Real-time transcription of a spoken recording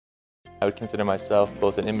I would consider myself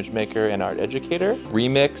both an image maker and art educator.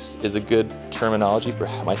 Remix is a good terminology for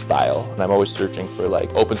my style, and I'm always searching for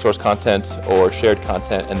like open source content or shared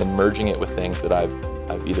content and then merging it with things that I've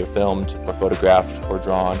either filmed or photographed or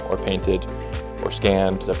drawn or painted or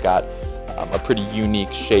scanned. I've got a pretty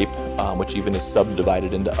unique shape, which even is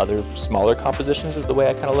subdivided into other smaller compositions is the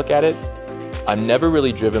way I kind of look at it. I'm never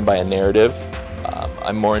really driven by a narrative.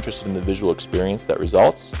 I'm more interested in the visual experience that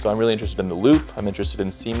results. So I'm really interested in the loop. I'm interested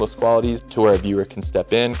in seamless qualities to where a viewer can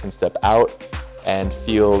step in, can step out, and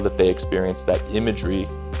feel that they experience that imagery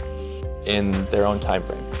in their own time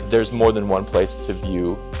frame. There's more than one place to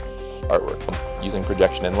view artwork. Using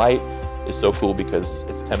projection and light is so cool because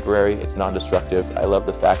it's temporary, it's non-destructive. I love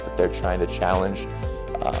the fact that they're trying to challenge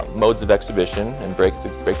modes of exhibition and break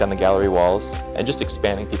down the gallery walls and just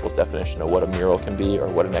expanding people's definition of what a mural can be or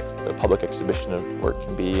what a public exhibition of work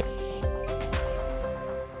can be.